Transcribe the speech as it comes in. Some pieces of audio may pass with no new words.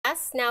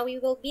class, now we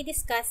will be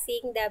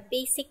discussing the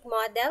basic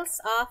models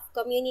of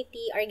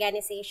community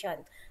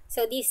organization.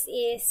 So this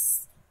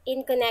is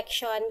in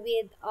connection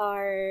with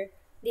our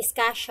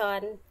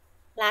discussion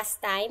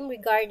last time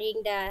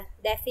regarding the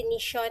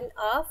definition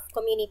of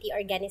community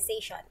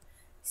organization.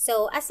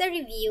 So as a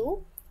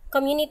review,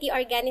 community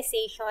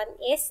organization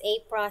is a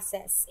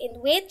process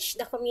in which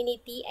the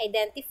community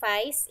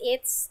identifies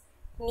its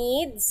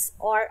needs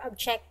or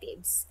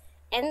objectives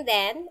and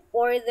then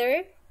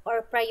order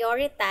or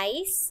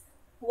prioritize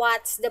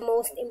what's the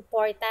most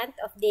important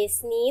of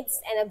these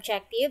needs and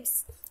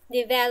objectives,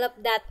 develop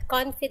that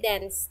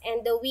confidence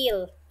and the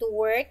will to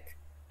work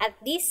at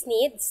these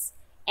needs,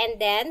 and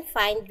then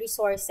find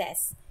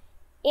resources.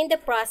 In the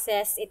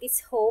process, it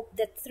is hoped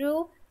that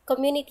through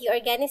community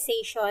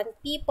organization,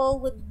 people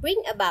would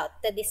bring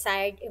about the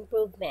desired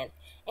improvement,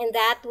 and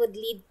that would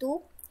lead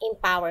to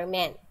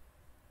empowerment.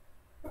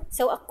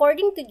 So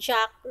according to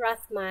Jack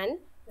Rothman,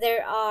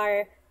 there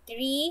are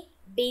three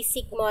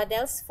basic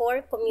models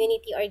for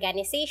community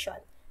organization.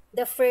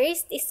 The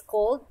first is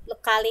called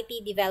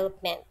locality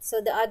development.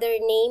 So the other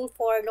name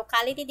for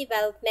locality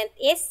development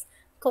is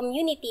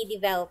community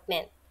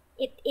development.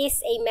 It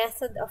is a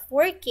method of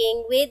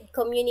working with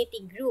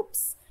community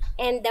groups.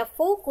 And the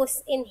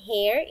focus in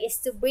here is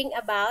to bring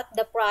about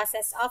the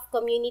process of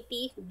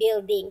community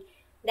building.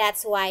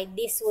 That's why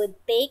this would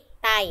take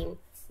time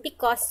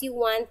because you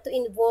want to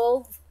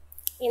involve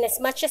in as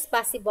much as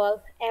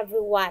possible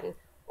everyone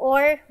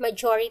or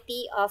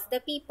majority of the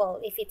people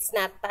if it's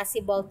not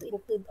possible to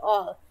include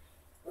all.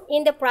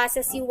 In the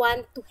process, you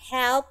want to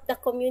help the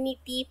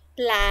community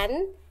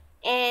plan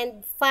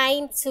and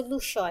find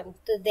solution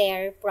to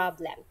their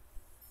problem.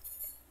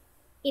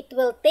 It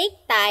will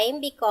take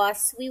time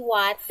because we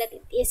want that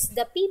it is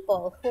the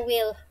people who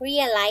will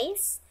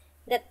realize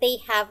that they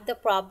have the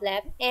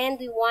problem, and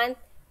we want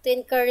to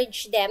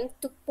encourage them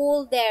to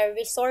pool their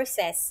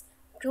resources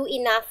true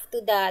enough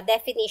to the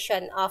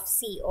definition of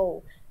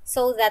CO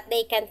so that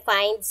they can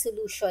find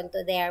solution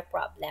to their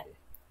problem.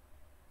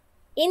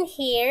 In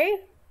here,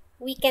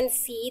 we can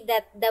see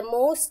that the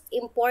most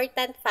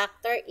important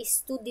factor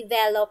is to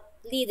develop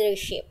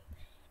leadership.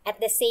 At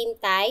the same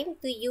time,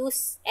 to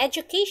use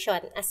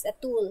education as a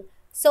tool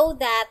so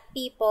that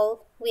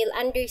people will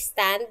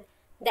understand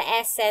the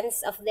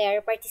essence of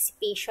their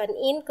participation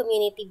in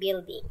community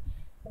building.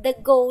 The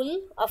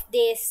goal of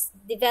this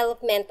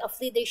development of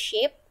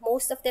leadership,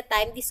 most of the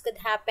time this could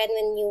happen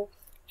when you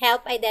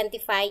help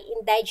identify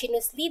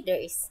indigenous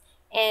leaders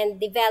and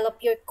develop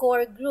your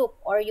core group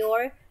or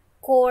your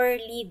core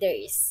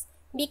leaders,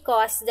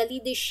 because the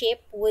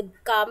leadership would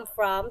come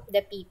from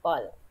the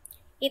people.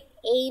 It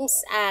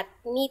aims at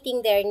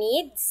meeting their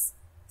needs,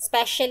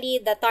 especially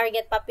the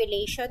target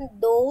population,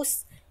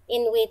 those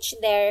in which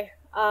their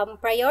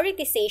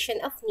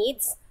prioritization of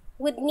needs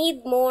would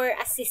need more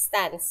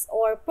assistance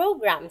or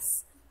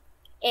programs.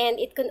 And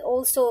it can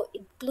also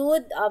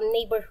include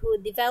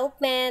neighborhood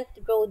development,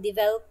 road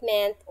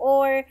development,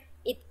 or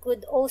it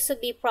could also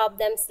be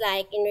problems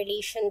like in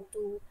relation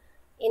to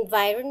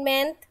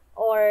environment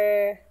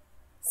or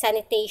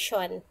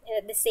sanitation, and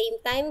at the same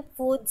time,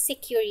 food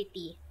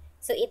security.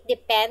 So it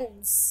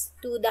depends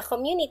to the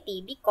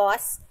community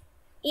because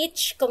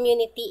each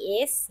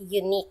community is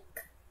unique.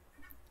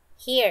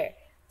 Here,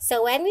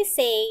 so when we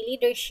say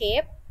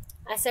leadership,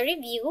 as a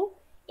review,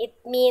 it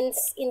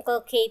means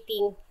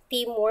inculcating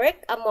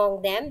teamwork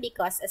among them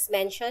because, as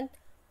mentioned,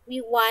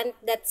 we want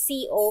that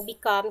CO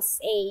becomes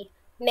a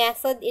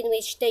method in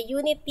which the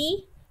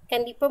unity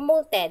can be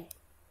promoted.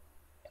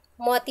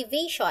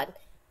 Motivation,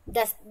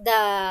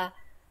 the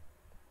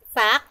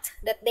fact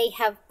that they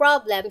have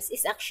problems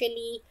is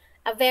actually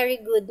a very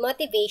good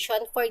motivation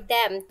for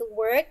them to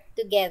work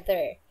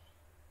together.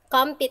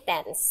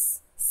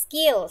 Competence,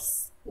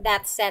 skills,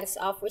 that sense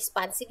of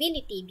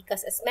responsibility,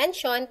 because as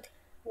mentioned,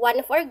 one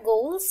of our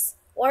goals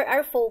or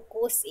our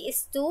focus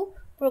is to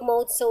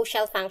promote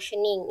social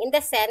functioning in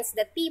the sense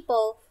that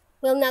people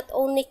will not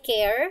only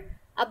care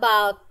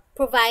about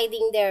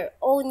providing their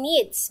own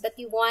needs, but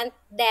we want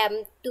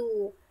them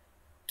to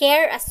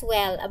care as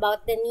well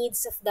about the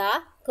needs of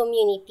the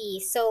community.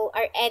 So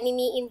our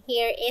enemy in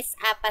here is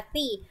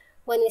apathy.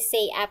 When we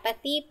say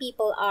apathy,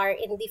 people are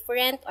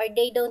indifferent or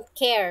they don't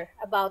care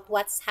about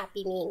what's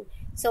happening.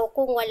 So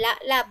kung wala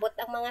labot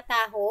ang mga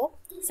tao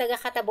sa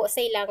gakatabo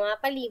sa ilang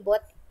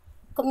palibot,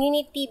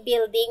 community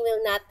building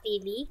will not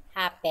really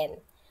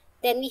happen.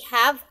 Then we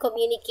have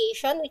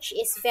communication, which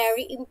is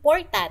very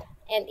important,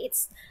 and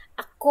it's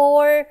a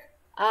core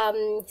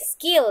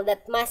skill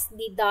that must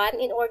be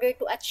done in order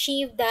to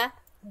achieve the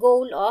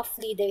goal of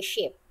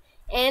leadership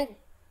and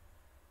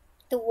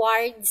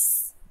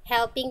towards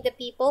helping the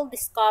people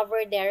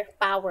discover their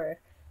power.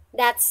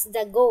 That's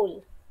the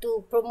goal,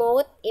 to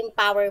promote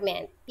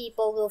empowerment.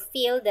 People will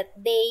feel that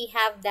they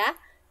have the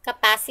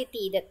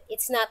capacity, that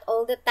it's not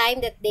all the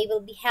time that they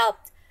will be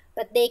helped,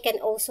 but they can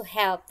also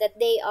help, that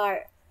they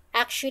are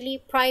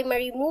actually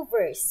primary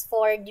movers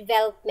for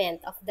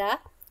development of the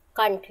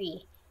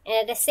country. And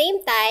at the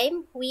same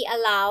time, we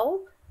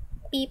allow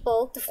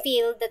people to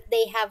feel that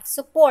they have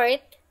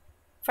support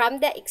from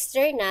the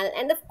external,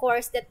 and of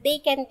course that they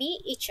can be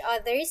each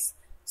other's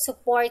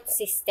support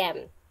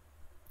system.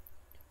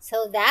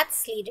 So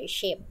that's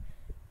leadership.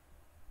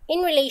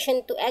 In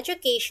relation to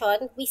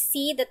education, we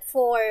see that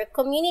for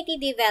community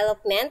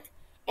development,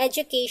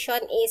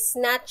 education is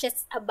not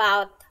just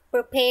about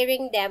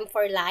preparing them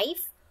for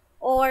life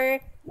or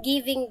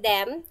giving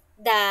them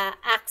the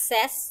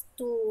access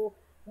to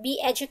be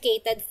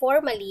educated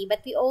formally,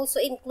 but we also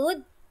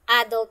include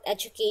adult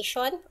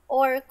education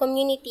or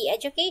community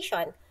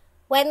education.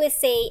 When we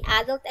say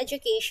adult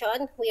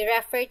education, we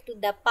refer to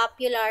the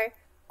popular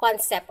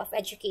concept of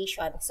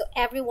education. So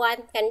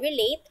everyone can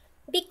relate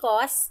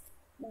because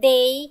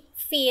they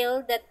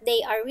feel that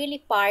they are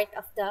really part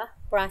of the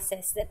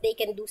process, that they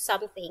can do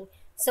something.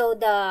 So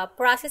the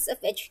process of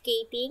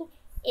educating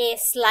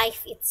is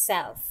life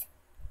itself.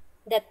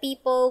 That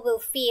people will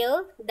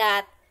feel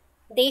that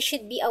they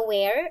should be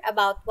aware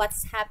about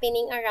what's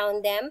happening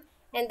around them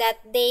and that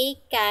they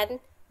can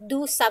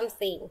do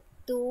something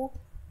to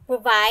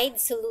provide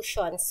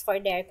solutions for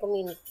their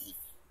community.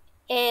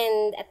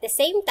 And at the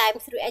same time,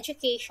 through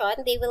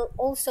education, they will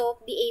also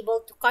be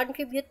able to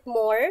contribute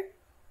more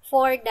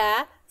for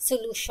the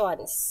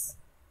solutions.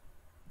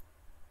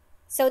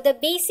 So the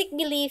basic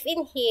belief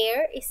in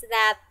here is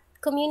that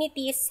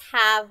communities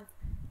have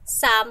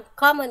some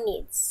common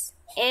needs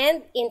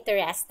and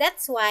interests.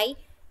 That's why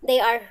they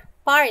are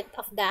part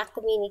of the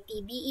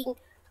community. Being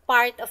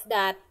part of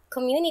that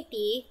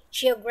community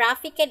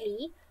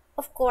geographically,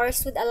 of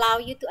course, would allow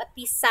you to at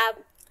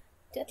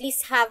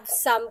least have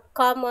some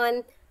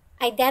common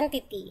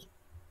identity.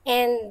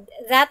 And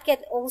that can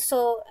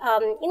also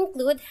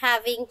include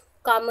having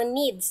common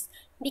needs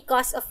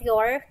because of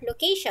your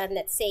location.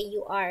 Let's say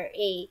you are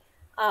a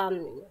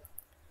um,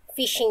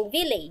 fishing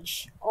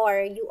village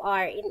or you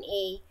are in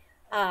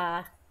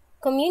a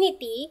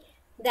community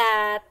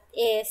that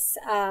is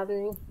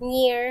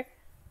near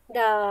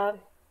the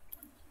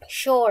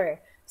shore.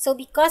 So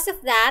because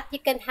of that, you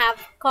can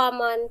have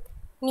common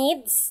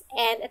needs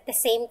and at the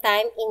same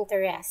time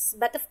interests.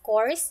 But of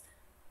course,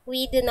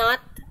 we do not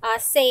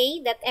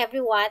say that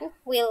everyone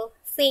will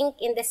think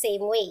in the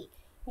same way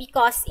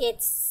because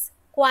it's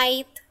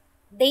quite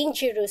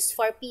dangerous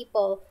for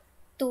people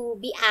to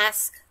be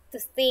asked to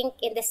think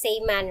in the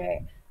same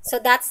manner. So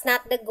that's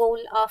not the goal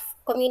of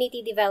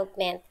community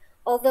development.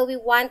 Although we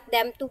want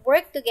them to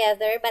work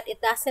together, but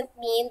it doesn't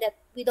mean that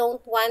we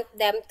don't want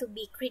them to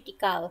be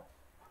critical.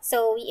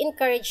 So we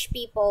encourage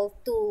people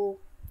to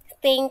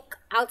think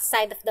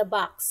outside of the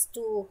box,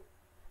 to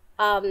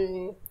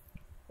um,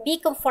 be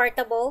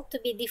comfortable to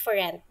be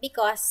different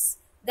because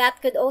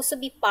that could also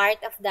be part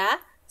of the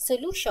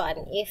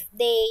solution if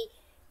they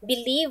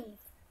believe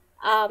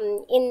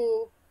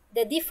in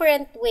the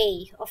different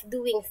way of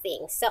doing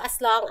things. So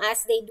as long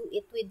as they do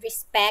it with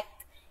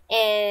respect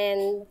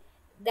and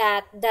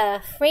that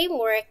the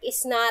framework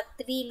is not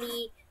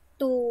really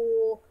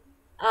to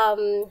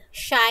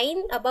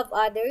shine above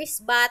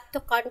others but to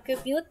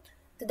contribute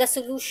to the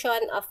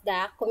solution of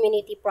the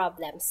community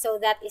problems. So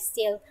that is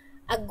still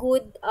a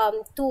good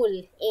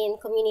tool in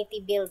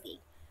community building.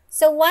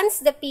 So once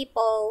the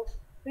people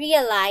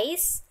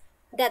realize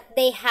that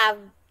they have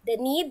the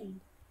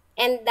need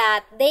and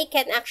that they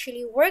can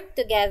actually work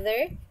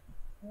together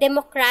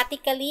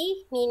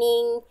democratically,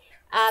 meaning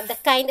the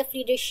kind of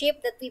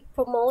leadership that we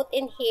promote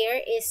in here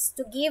is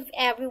to give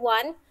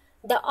everyone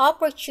the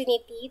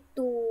opportunity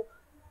to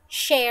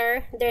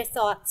share their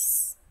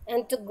thoughts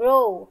and to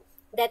grow,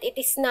 that it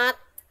is not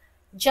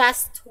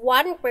just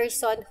one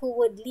person who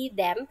would lead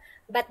them,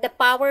 but the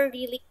power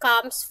really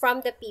comes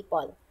from the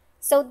people.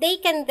 So they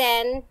can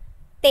then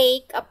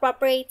take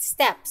appropriate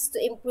steps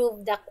to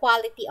improve the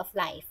quality of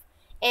life.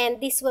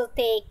 And this will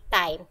take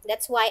time.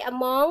 That's why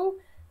among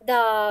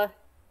the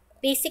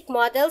basic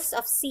models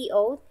of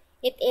CO,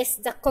 it is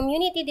the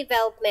community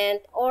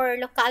development or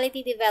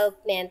locality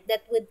development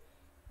that would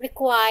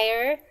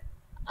require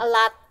a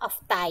lot of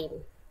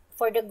time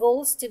for the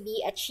goals to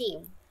be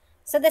achieved.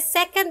 So the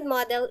second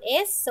model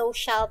is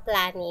social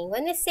planning.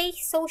 When we say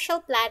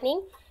social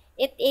planning,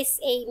 it is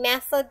a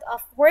method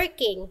of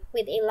working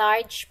with a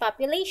large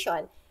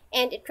population,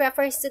 and it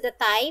refers to the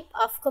type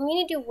of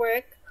community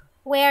work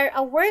where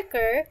a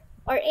worker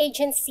or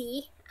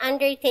agency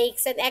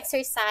undertakes an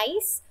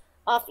exercise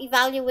of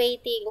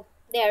evaluating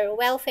their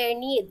welfare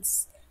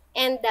needs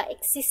and the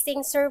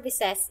existing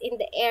services in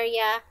the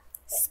area,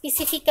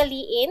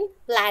 specifically in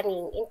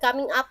planning, in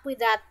coming up with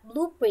that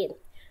blueprint.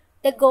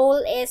 The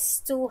goal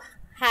is to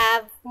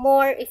have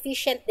more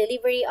efficient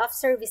delivery of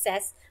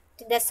services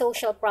to the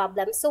social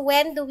problem. So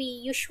when do we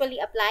usually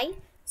apply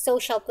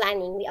social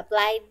planning? We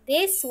apply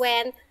this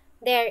when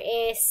there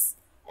is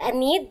a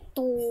need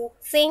to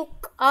think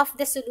of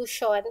the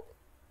solution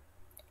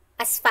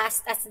as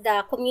fast as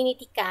the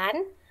community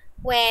can,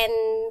 when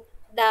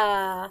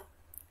the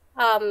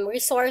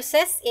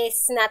resources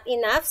is not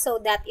enough so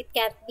that it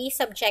can't be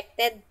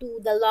subjected to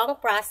the long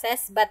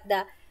process, but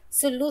the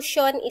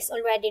solution is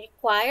already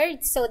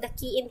required. So the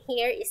key in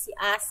here is you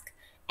ask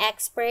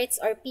experts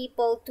or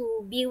people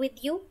to be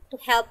with you to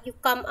help you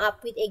come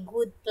up with a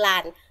good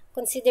plan,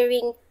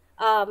 considering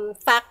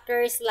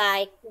factors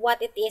like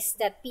what it is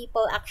that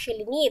people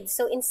actually need.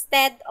 So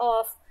instead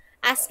of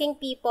asking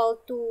people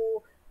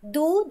to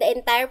do the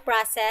entire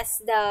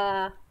process,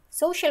 the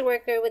social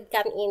worker would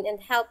come in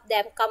and help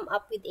them come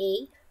up with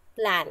a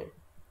plan.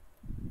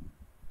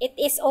 It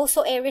is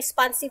also a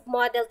responsive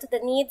model to the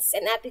needs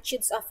and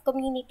attitudes of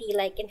community,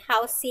 like in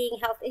housing,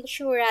 health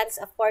insurance,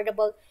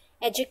 affordable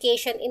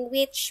education, in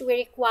which we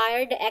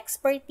require the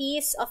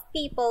expertise of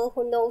people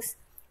who knows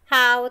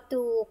how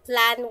to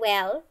plan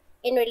well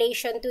in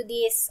relation to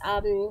these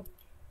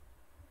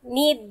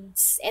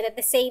needs and at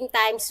the same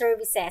time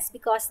services,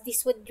 because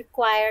this would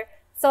require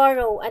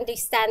thorough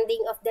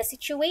understanding of the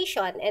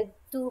situation and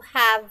to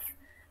have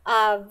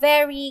a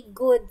very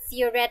good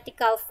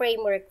theoretical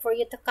framework for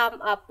you to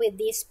come up with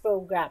this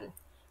program.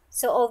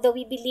 So although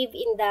we believe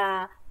in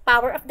the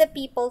power of the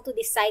people to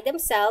decide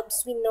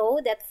themselves, we know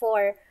that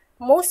for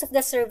most of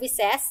the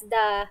services,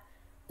 the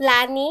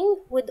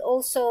planning would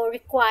also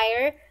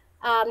require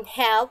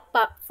help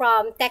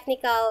from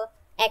technical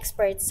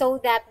experts so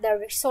that the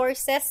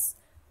resources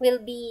will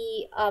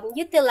be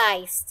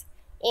utilized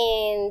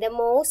in the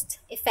most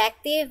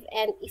effective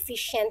and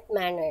efficient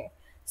manner.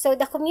 So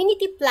the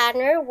community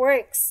planner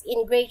works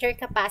in greater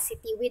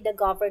capacity with the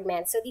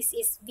government. So this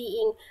is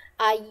being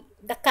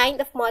the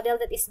kind of model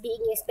that is being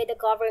used by the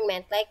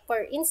government. Like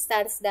for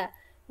instance, the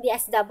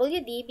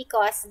SWD,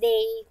 because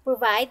they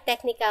provide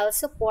technical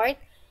support.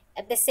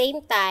 At the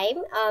same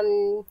time,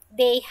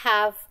 they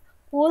have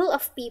pool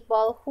of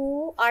people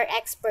who are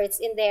experts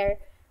in their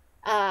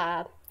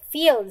uh,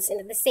 fields, and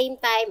at the same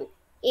time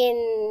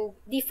in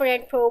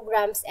different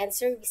programs and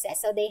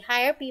services. So they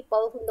hire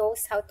people who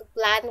knows how to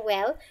plan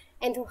well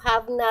and who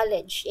have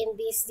knowledge in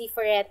these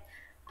different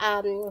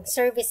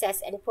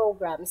services and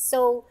programs.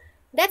 So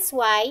that's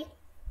why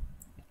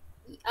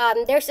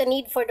there's a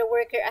need for the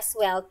worker as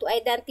well to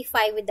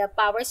identify with the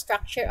power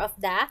structure of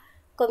the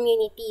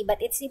community.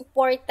 But it's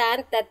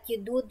important that you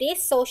do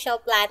this social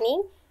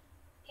planning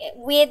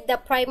with the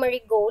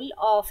primary goal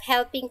of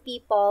helping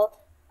people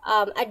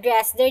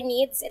address their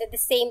needs, and at the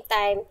same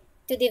time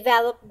to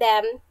develop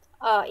them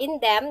in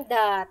them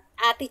the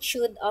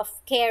attitude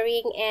of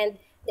caring and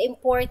the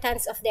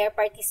importance of their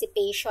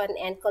participation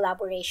and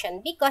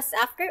collaboration. Because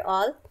after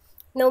all,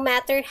 no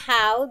matter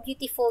how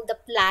beautiful the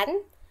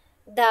plan,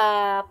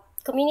 the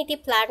community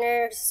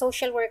planner,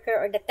 social worker,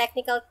 or the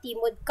technical team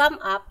would come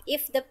up,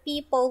 if the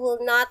people will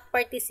not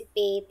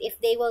participate, if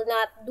they will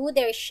not do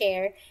their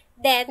share,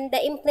 then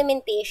the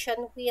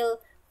implementation will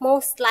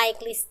most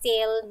likely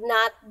still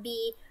not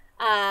be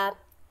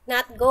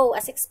not go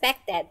as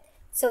expected.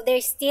 So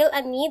there's still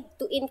a need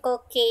to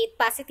inculcate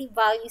positive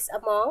values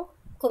among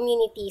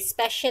communities,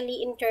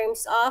 especially in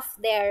terms of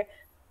their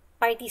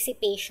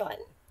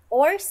participation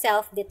or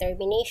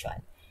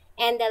self-determination.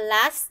 And the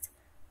last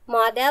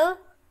model,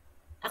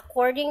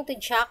 according to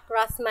Jack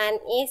Rothman,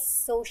 is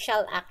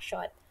social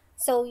action.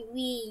 So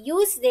we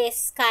use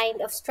this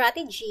kind of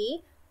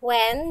strategy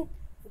when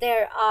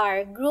there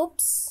are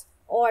groups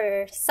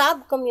or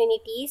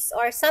sub-communities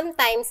or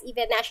sometimes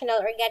even national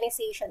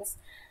organizations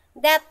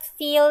that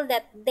feel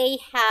that they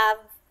have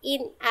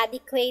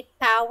inadequate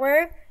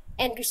power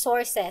and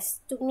resources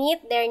to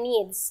meet their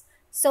needs.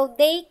 So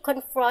they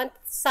confront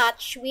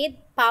such with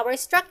power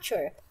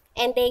structure,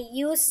 and they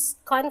use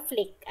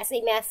conflict as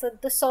a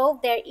method to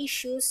solve their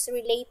issues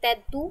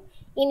related to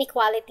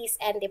inequalities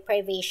and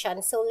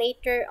deprivation. So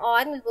later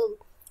on, we will,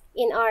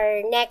 in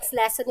our next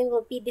lesson, we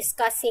will be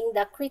discussing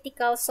the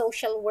critical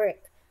social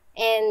work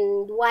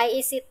and why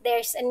is it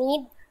there's a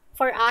need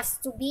for us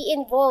to be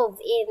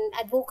involved in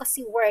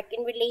advocacy work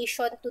in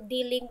relation to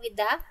dealing with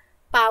the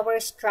power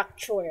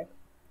structure.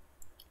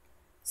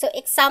 So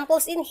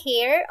examples in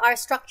here are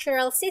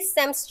structural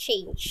systems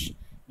change,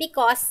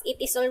 because it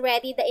is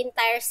already the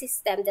entire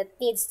system that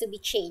needs to be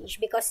changed,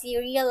 because you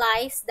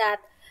realize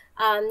that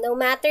no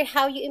matter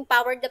how you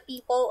empower the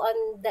people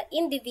on the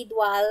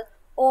individual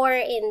or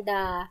in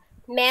the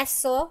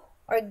meso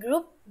or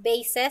group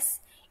basis,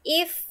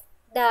 if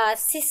the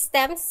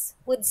systems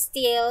would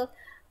still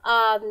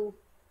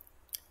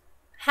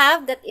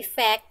have that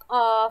effect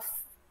of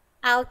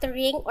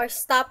altering or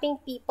stopping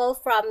people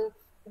from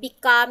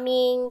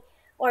becoming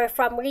or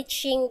from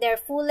reaching their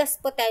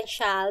fullest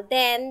potential,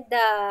 then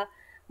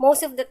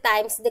most of the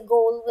times the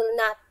goal will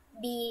not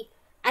be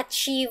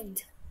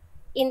achieved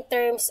in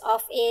terms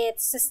of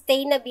its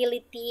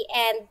sustainability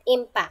and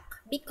impact,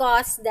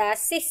 because the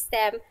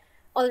system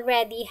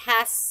already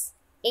has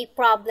a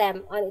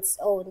problem on its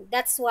own.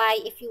 That's why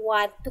if you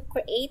want to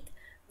create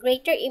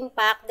greater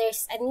impact,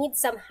 there's a need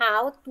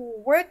somehow to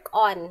work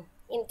on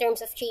in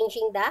terms of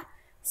changing the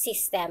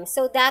system.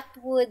 So that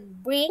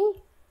would bring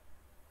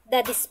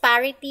the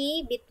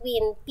disparity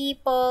between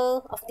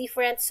people of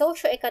different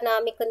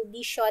socioeconomic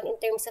condition in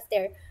terms of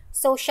their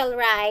social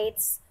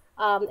rights,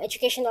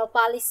 educational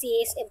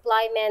policies,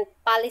 employment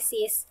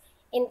policies,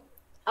 in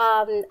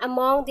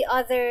among the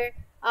other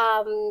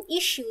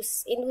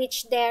issues in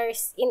which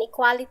there's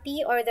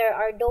inequality or there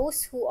are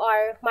those who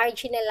are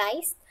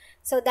marginalized.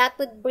 So that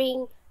would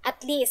bring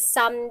at least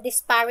some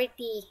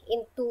disparity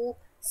into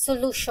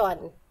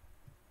solution.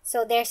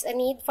 So there's a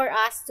need for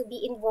us to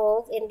be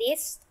involved in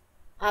this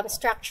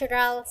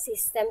structural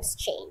systems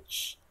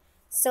change.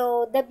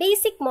 So the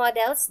basic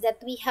models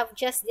that we have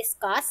just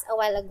discussed a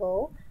while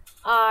ago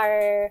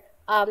are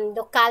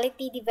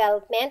locality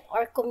development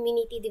or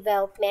community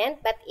development,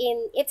 but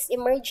in its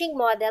emerging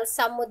model,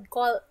 some would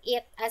call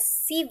it as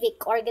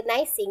civic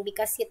organizing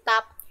because you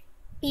tap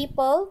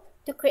people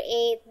to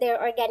create their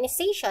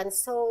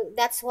organizations. So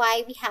that's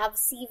why we have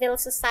civil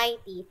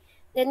society.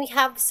 Then we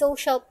have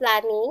social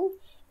planning,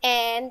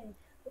 and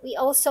we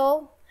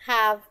also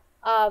have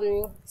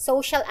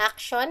social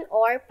action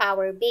or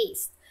power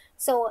based.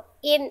 So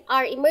in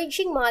our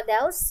emerging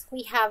models,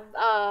 we have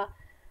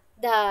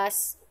the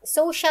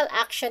social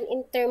action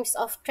in terms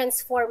of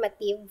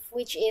transformative,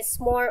 which is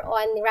more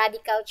on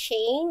radical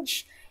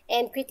change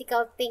and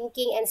critical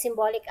thinking and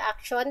symbolic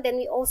action. Then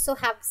we also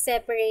have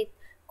separate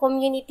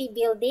community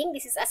building.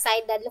 This is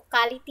aside the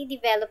locality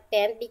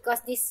development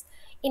because this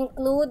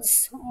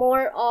includes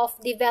more of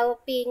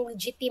developing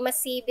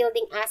legitimacy,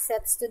 building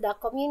assets to the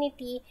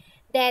community.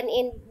 Then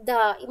in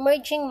the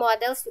emerging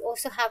models, we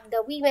also have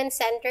the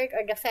women-centered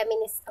or the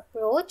feminist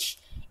approach,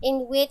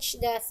 in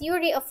which the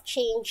theory of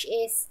change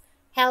is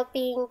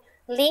helping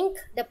link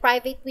the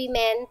private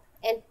women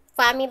and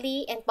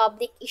family and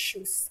public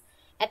issues.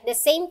 At the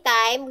same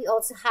time, we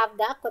also have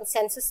the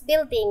consensus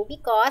building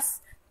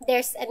because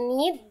there's a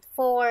need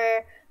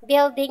for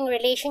building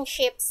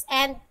relationships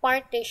and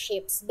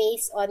partnerships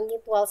based on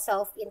mutual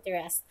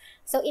self-interest.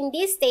 So in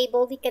this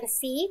table, we can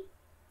see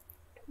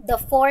the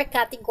four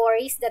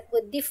categories that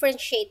would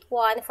differentiate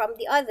one from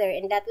the other,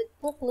 and that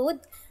would include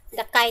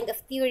the kind of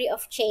theory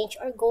of change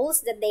or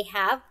goals that they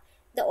have,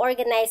 the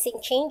organizing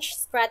change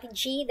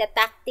strategy, the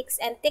tactics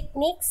and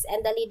techniques,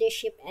 and the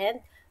leadership and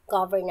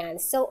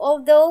governance. So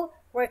although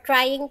we're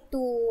trying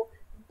to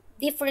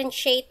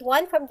differentiate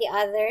one from the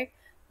other,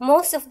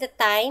 most of the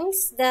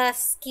times the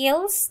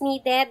skills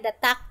needed, the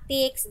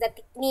tactics, the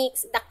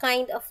techniques, the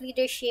kind of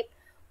leadership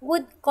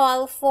would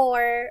call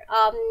for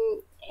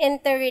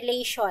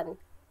interrelation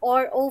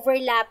or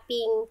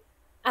overlapping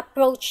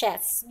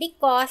approaches,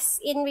 because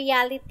in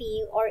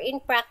reality or in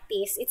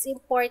practice it's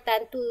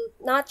important to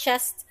not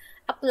just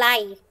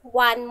apply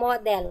one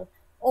model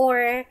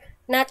or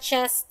not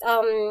just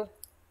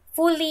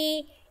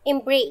fully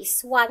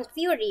embrace one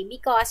theory,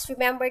 because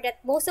remember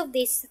that most of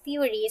these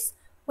theories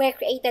were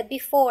created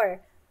before,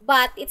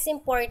 but it's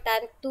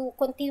important to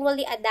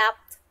continually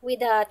adapt with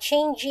the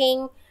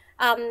changing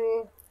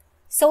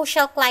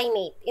social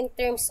climate in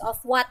terms of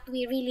what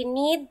we really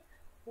need,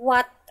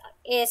 what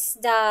is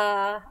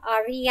the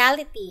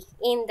reality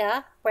in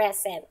the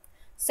present.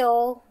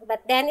 So,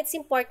 but then it's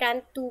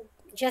important to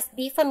just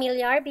be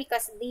familiar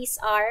because these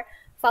are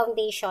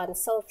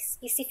foundations. So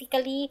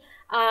specifically,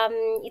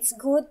 it's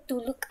good to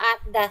look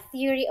at the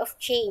theory of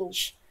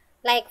change.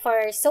 Like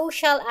for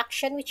social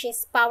action, which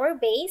is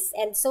power-based,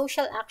 and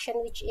social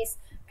action, which is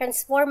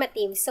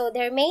transformative. So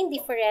their main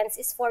difference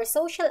is for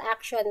social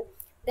action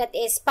that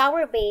is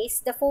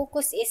power-based, the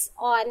focus is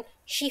on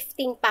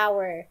shifting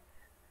power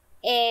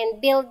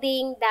and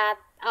building that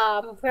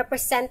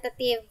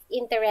representative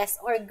interest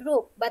or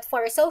group. But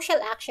for social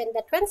action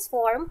that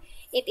transform,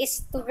 it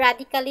is to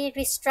radically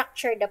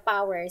restructure the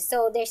power.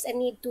 So there's a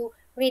need to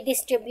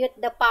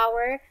redistribute the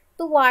power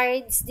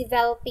towards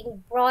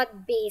developing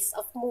broad base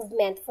of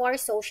movement for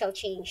social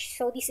change.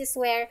 So this is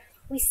where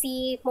we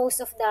see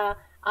most of the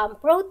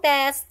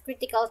protest,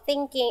 critical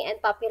thinking,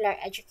 and popular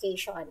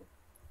education.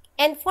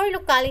 And for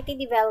locality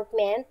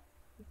development,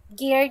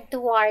 geared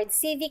towards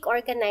civic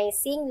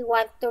organizing, we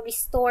want to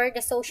restore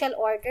the social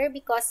order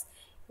because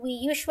we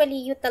usually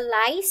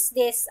utilize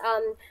this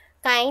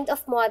kind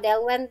of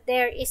model when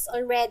there is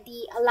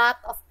already a lot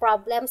of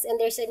problems and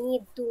there's a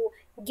need to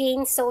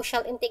gain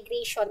social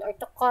integration or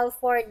to call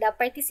for the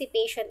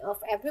participation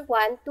of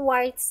everyone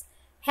towards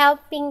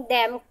helping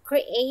them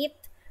create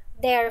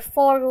their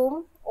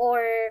forum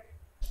or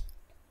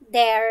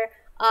their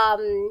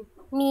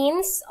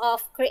means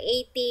of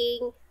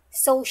creating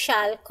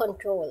social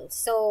control.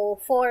 So,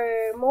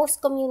 for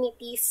most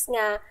communities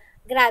nga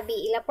grabe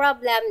ila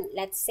problem,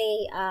 let's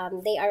say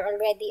they are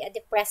already a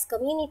depressed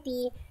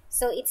community,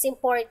 so it's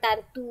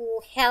important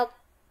to help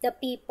the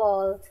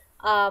people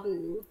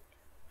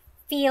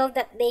feel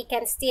that they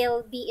can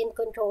still be in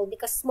control,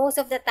 because most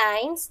of the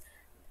times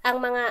ang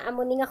mga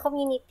amo ni nga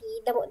community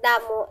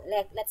damo-damo,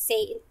 like let's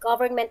say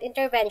government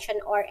intervention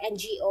or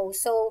NGO,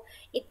 so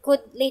it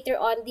could later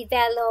on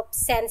develop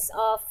sense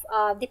of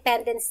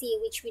dependency,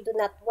 which we do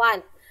not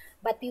want,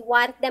 but we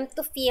want them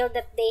to feel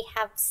that they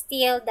have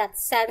still that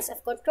sense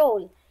of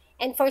control.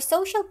 And for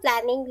social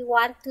planning, we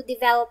want to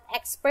develop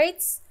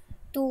experts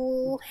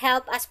to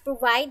help us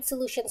provide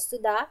solutions to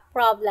the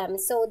problem.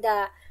 So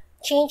the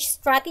change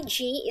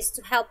strategy is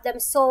to help them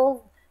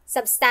solve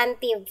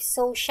substantive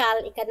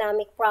social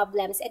economic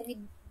problems, and we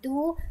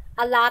do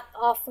a lot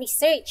of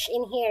research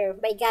in here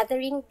by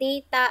gathering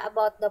data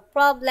about the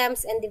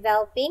problems and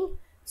developing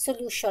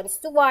solutions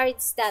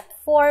towards that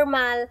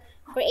formal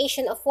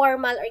creation of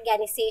formal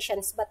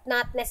organizations, but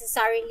not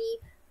necessarily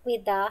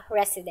with the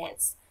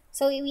residents.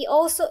 So we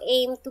also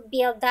aim to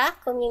build the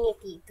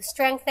community, to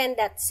strengthen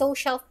that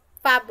social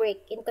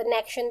fabric in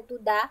connection to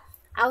the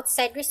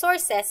outside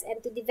resources,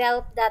 and to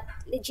develop that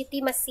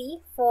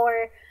legitimacy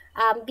for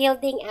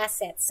building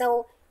assets.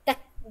 So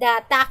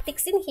the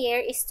tactics in here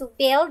is to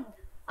build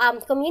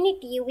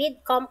community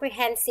with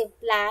comprehensive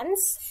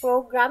plans,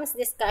 programs,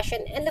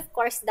 discussion, and of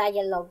course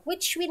dialogue,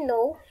 which we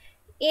know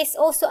is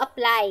also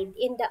applied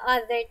in the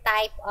other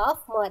type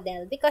of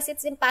model, because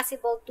it's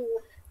impossible to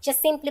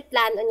just simply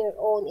plan on your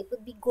own. It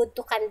would be good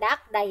to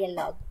conduct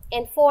dialogue.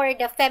 And for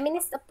the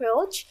feminist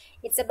approach,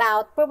 it's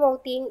about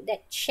promoting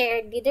that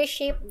shared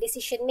leadership,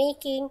 decision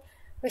making,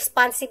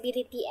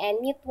 responsibility, and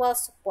mutual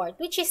support,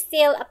 which is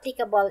still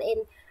applicable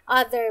in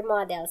other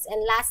models.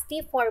 And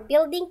lastly, for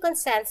building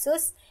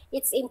consensus,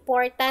 it's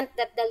important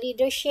that the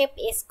leadership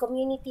is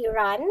community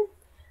run,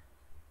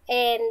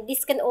 and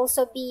this can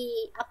also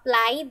be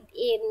applied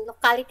in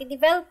locality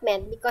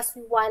development, because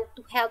we want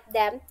to help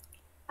them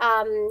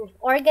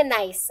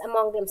organize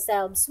among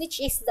themselves,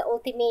 which is the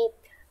ultimate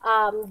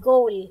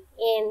goal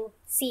in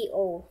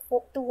CO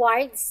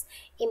towards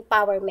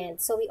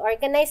empowerment. So we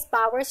organize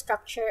power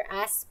structure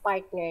as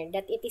partner,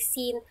 that it is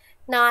seen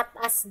not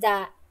as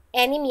the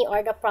enemy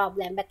or the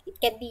problem, but it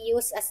can be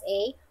used as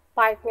a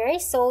partner,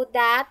 so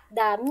that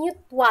the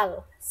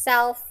mutual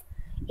self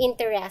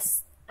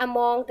interest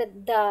among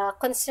the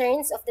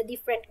concerns of the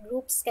different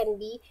groups can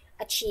be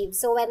achieved.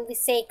 So when we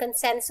say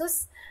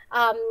consensus,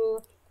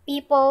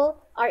 people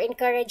are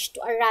encouraged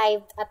to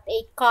arrive at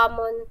a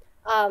common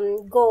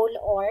goal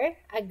or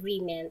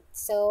agreement.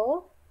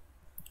 So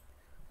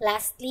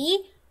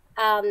lastly,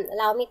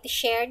 allow me to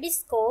share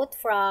this quote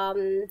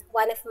from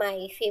one of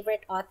my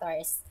favorite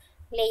authors,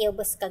 Leo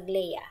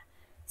Buscaglia.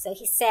 So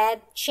he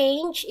said,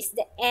 change is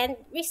the end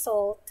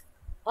result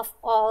of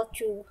all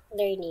true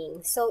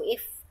learning. So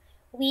if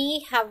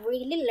we have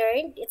really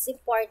learned, it's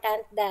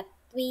important that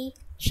we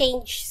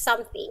change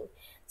something.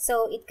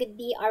 So it could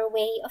be our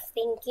way of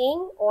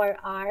thinking or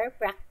our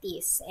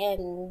practice.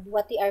 And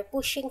what we are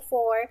pushing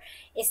for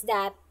is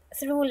that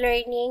through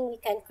learning, we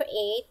can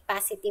create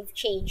positive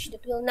change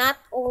that will not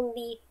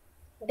only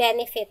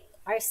benefit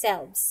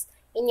ourselves.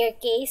 In your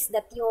case,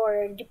 that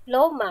your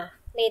diploma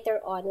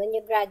later on when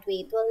you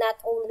graduate will not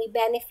only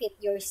benefit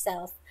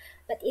yourself,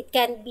 but it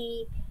can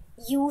be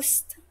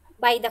used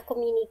by the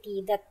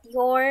community, that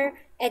your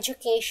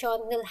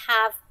education will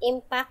have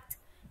impact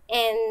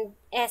and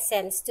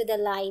essence to the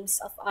lives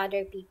of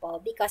other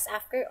people, because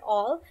after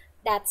all,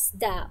 that's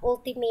the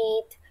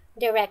ultimate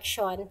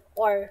direction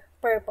or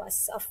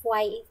purpose of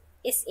why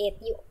is it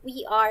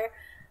we are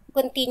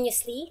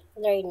continuously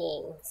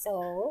learning.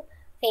 So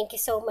thank you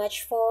so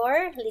much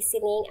for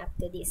listening up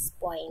to this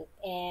point,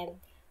 and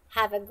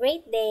have a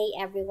great day,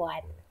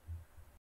 everyone.